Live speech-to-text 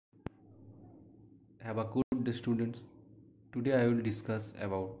Have a good day, students. Today I will discuss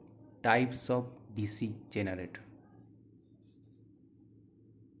about types of DC generator.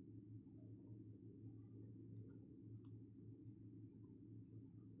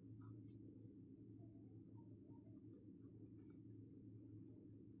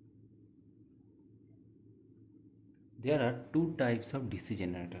 There are two types of DC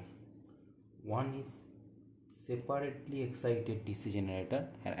generator. One is separately excited DC generator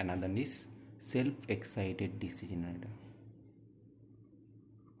and another is self-excited DC generator.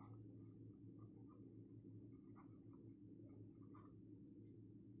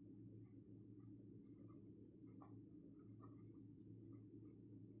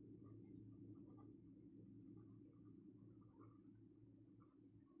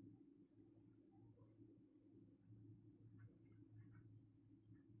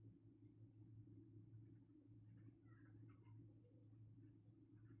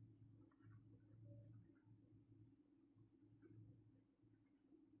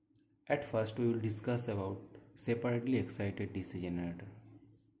 At first we will discuss about separately excited DC generator.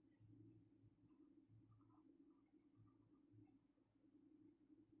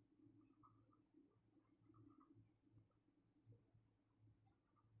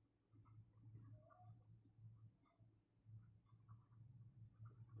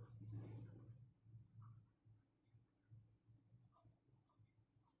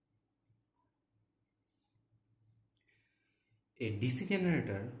 A DC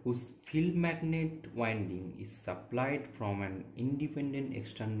generator whose field magnet winding is supplied from an independent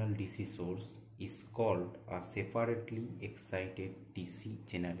external DC source is called a separately excited DC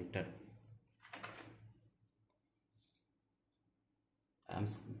generator. I am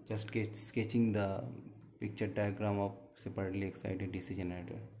just sketching the picture diagram of separately excited DC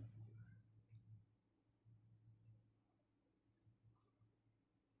generator.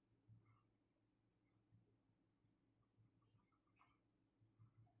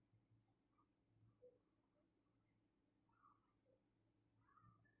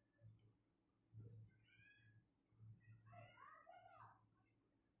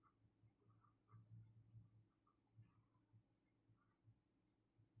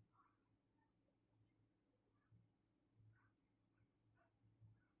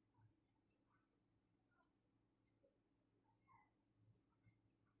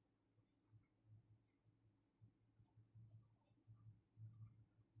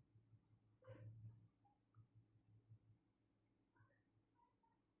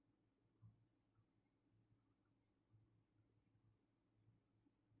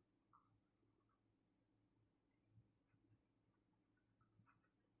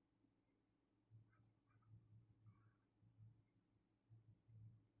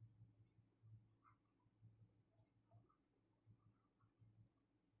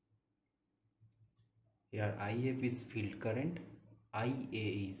 Here IF is field current,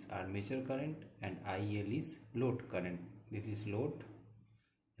 IA is armature current and IL is load current. This is load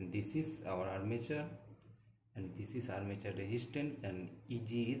and this is our armature and this is armature resistance and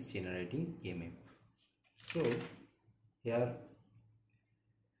EG is generating EMF. So here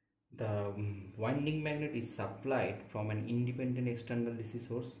the winding magnet is supplied from an independent external DC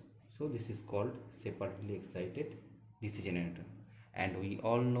source. So this is called separately excited DC generator. And we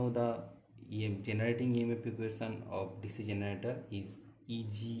all know the generating EMF equation of DC generator is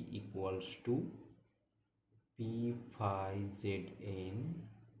EG equals to P phi Zn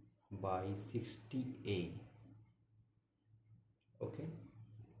by 60A. Okay.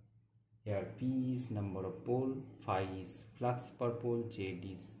 Here P is number of pole, phi is flux per pole, Z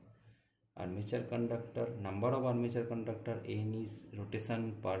is armature conductor, number of armature conductor, N is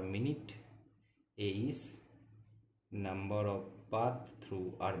rotation per minute, A is number of path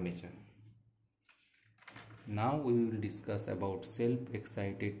through armature. Now we will discuss about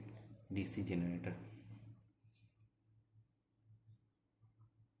self-excited DC generator.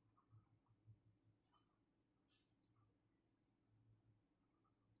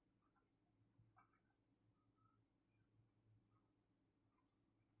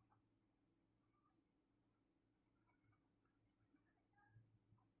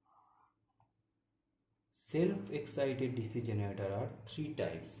 Self-excited DC generator are three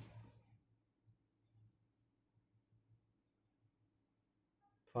types.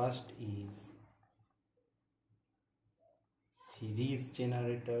 First is series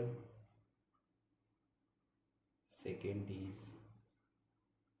generator. Second is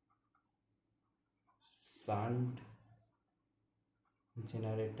shunt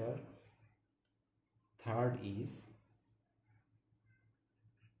generator. Third is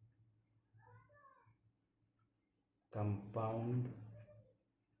compound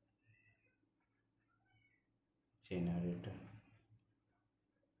generator.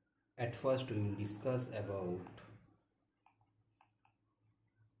 At first we will discuss about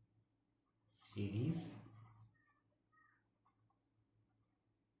series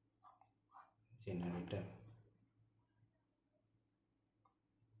generator.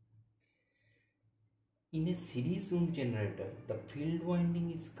 In a series wound generator, the field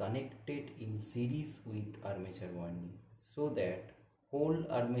winding is connected in series with armature winding so that whole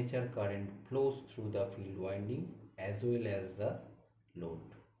armature current flows through the field winding as well as the load.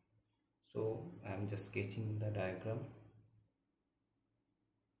 So I am just sketching the diagram.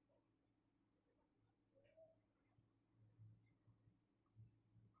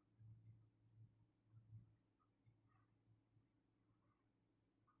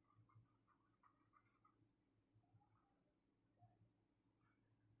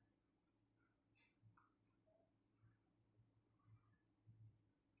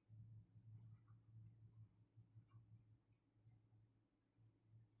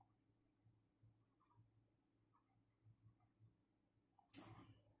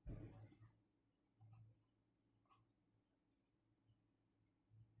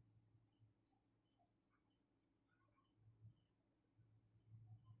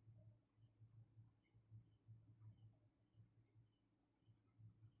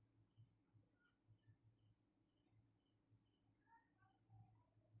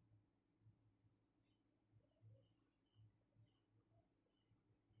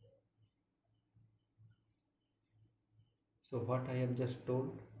 So what I have just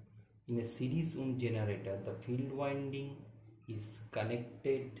told, in a series wound generator, the field winding is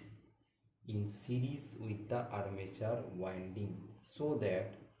connected in series with the armature winding so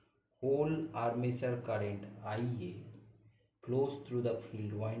that whole armature current IA flows through the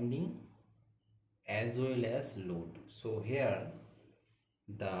field winding as well as load. So here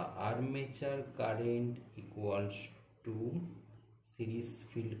the armature current equals to series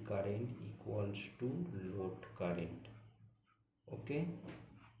field current equals to load current. Okay,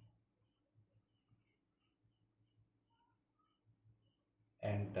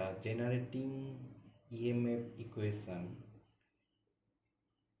 and the generating EMF equation,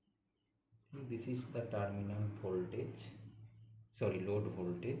 this is the terminal voltage, sorry, load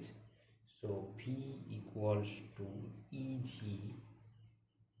voltage. So V equals to EG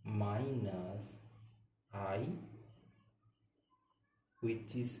minus I,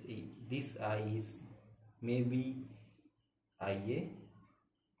 which is this I is maybe IA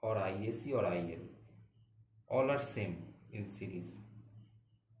or IAC or IL, all are same in series.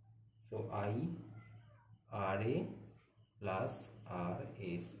 So I RA plus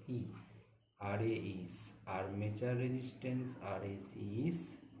RSE. RA is armature resistance, RAC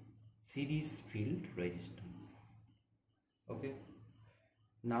is series field resistance. Okay,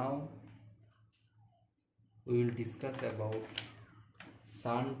 now we will discuss about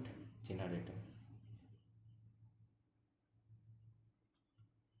shunt generator.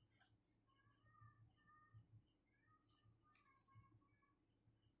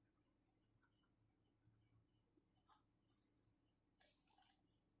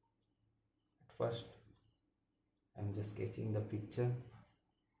 At first I am just sketching the picture.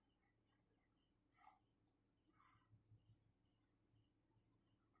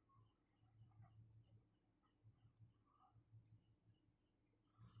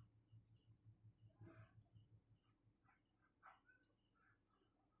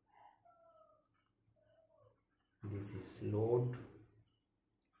 This is load,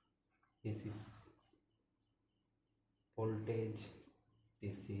 this is voltage,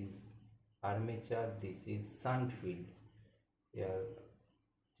 this is armature, this is shunt field. Here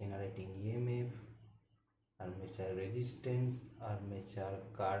generating EMF, armature resistance, armature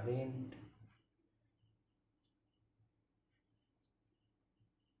current.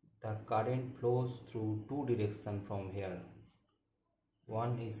 The current flows through two directions from here.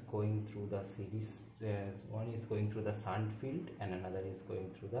 One is going through the series, one is going through the shunt field and another is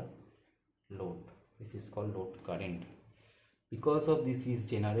going through the load. This is called load current. Because of this is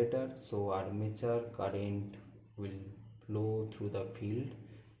generator, so armature current will flow through the field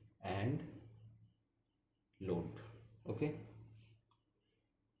and load. Okay,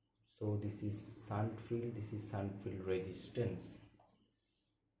 so this is shunt field, this is shunt field resistance.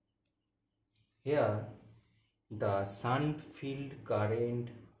 Here the shunt field current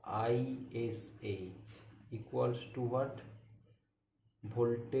ISH equals to what?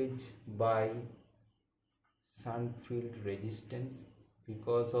 Voltage by shunt field resistance.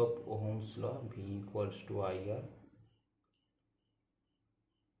 Because of Ohm's law, V equals to IR.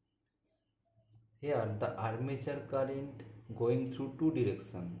 Here the armature current going through two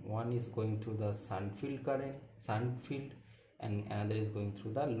direction. One is going through the shunt field current, shunt field, and another is going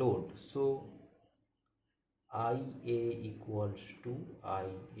through the load. So IA equals to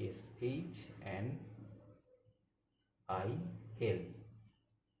ISH and IL.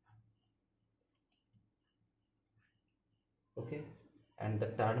 Okay, and the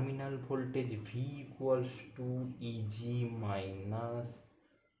terminal voltage V equals to EG minus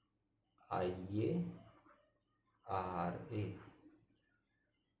IA RA.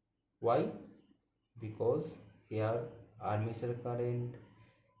 Why? Because here armature current,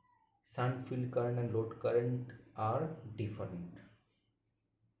 shunt field current and load current are different.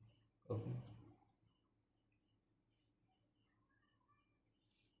 Okay.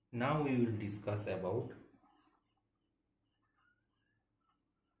 Now we will discuss about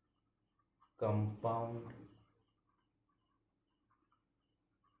compound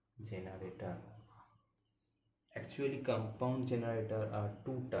generator. Actually, compound generator are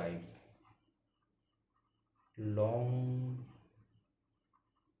two types: long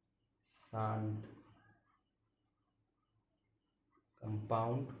shunt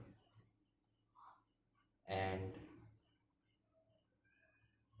compound and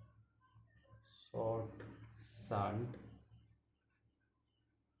short shunt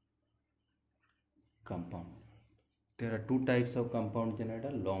compound. There are two types of compound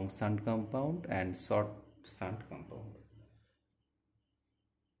generator: long shunt compound and short shunt compound.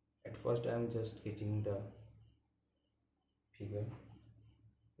 At first I am just sketching the figure.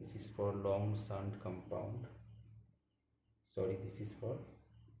 This is for long shunt compound. Sorry, this is for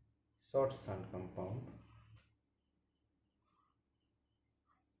short shunt compound.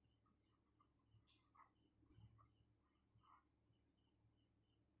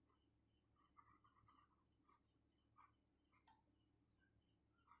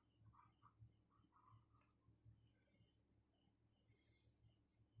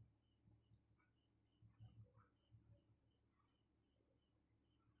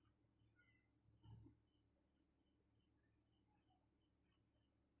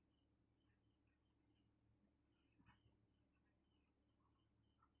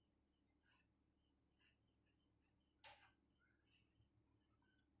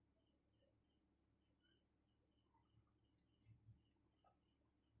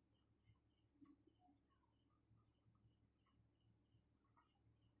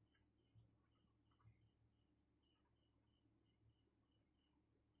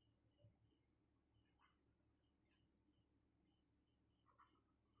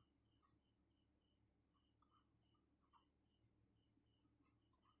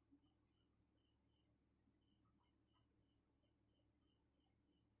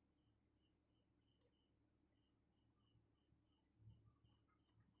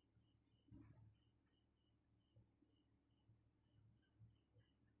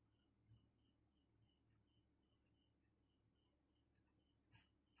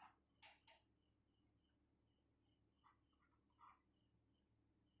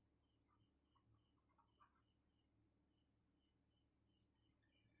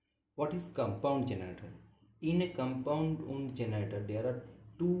 What is compound generator? In a compound wound generator, there are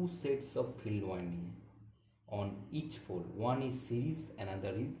two sets of field winding on each pole. One is series,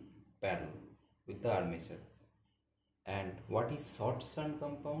 another is parallel with the armature. And what is short shunt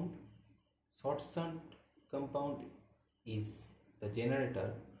compound? Short shunt compound is the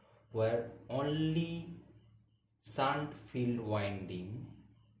generator where only shunt field winding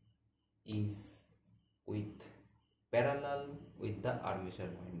is with parallel with the armature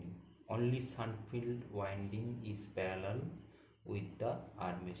winding. Only shunt field winding is parallel with the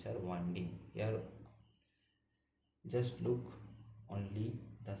armature winding. Here just look, only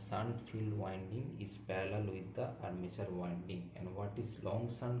the shunt field winding is parallel with the armature winding. And what is long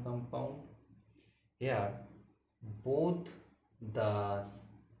shunt compound? Here both the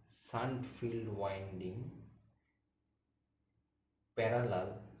shunt field winding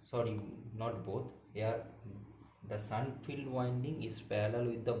parallel, sorry, not both, here the shunt field winding is parallel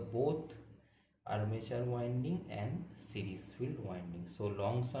with the both armature winding and series field winding. So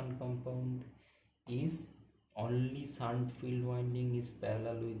long shunt compound is only shunt field winding is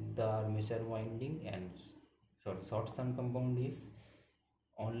parallel with the armature winding, and short shunt compound is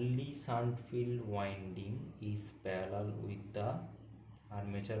only shunt field winding is parallel with the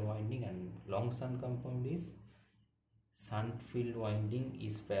armature winding, and long shunt compound is shunt field winding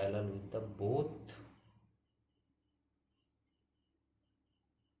is parallel with the both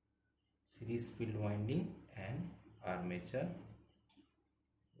series field winding and armature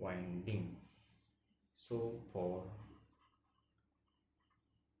winding. So for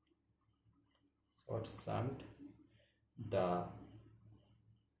short shunt the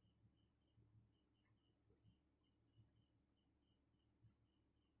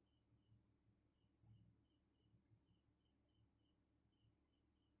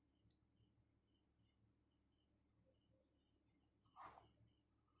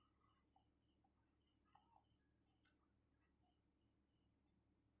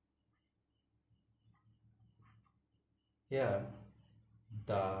here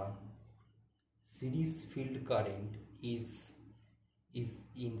the series field current is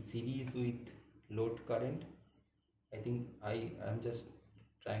in series with load current. I think I am just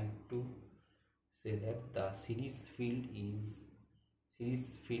trying to say that the series field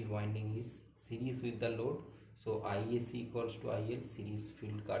winding is series with the load. So IAC equals to IL, series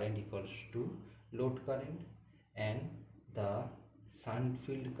field current equals to load current, and the shunt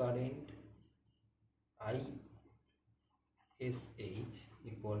field current ISH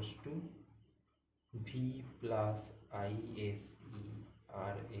equals to V plus ISE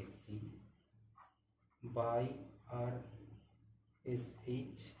RAC by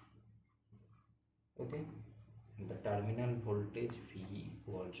RSH. Okay, and the terminal voltage V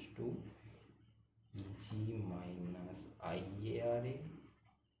equals to EG minus IARA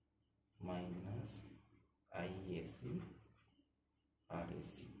minus IAC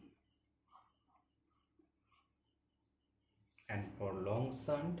RAC. And for long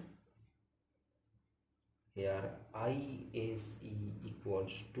shunt, here ISE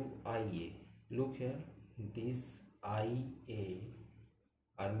equals to IA. Look here, this IA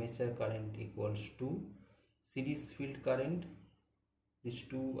armature current equals to series field current. These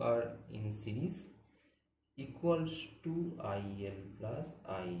two are in series, equals to IL plus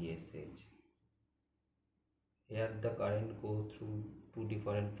ISH. Here the current go through two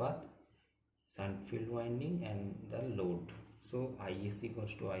different paths, shunt field winding and the load. So ISC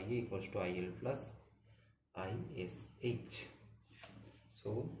equals to IA equals to IL plus ISH.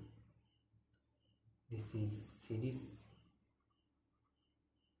 So this is series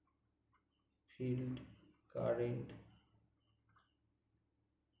field current,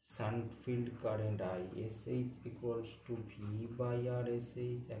 shunt field current ISH equals to V by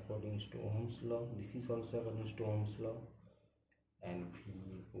RSH according to Ohm's law. This is also according to Ohm's law, and V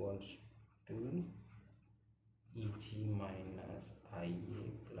equals to EG minus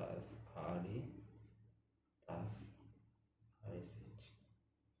IA plus RA plus RSH.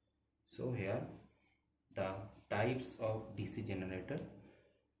 So here the types of DC generator.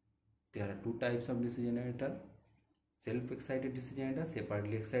 There are two types of DC generator: self-excited DC generator,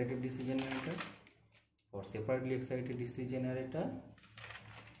 separately excited DC generator. For separately excited DC generator,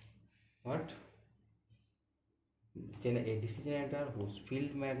 what? A DC generator whose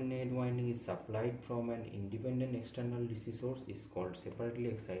field magnet winding is supplied from an independent external DC source is called separately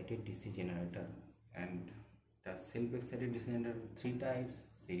excited DC generator. And the self-excited DC generator, three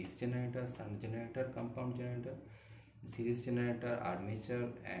types: series generator, shunt generator, compound generator. Series generator, armature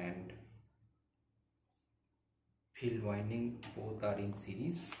and field winding both are in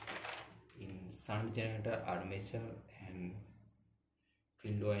series. In shunt generator, armature and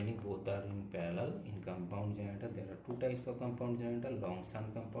field winding both are in parallel. In compound generator, there are two types of compound generator: long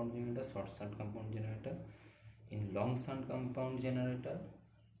shunt compound generator, short shunt compound generator. In long shunt compound generator,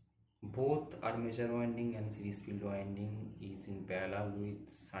 both armature winding and series field winding is in parallel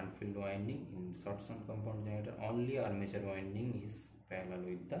with shunt field winding. In short shunt compound generator, only armature winding is parallel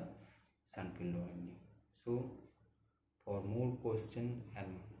with the shunt field winding. So for more question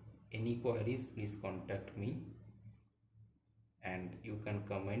and any queries, please contact me, and you can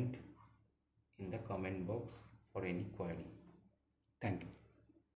comment in the comment box for any query. Thank you.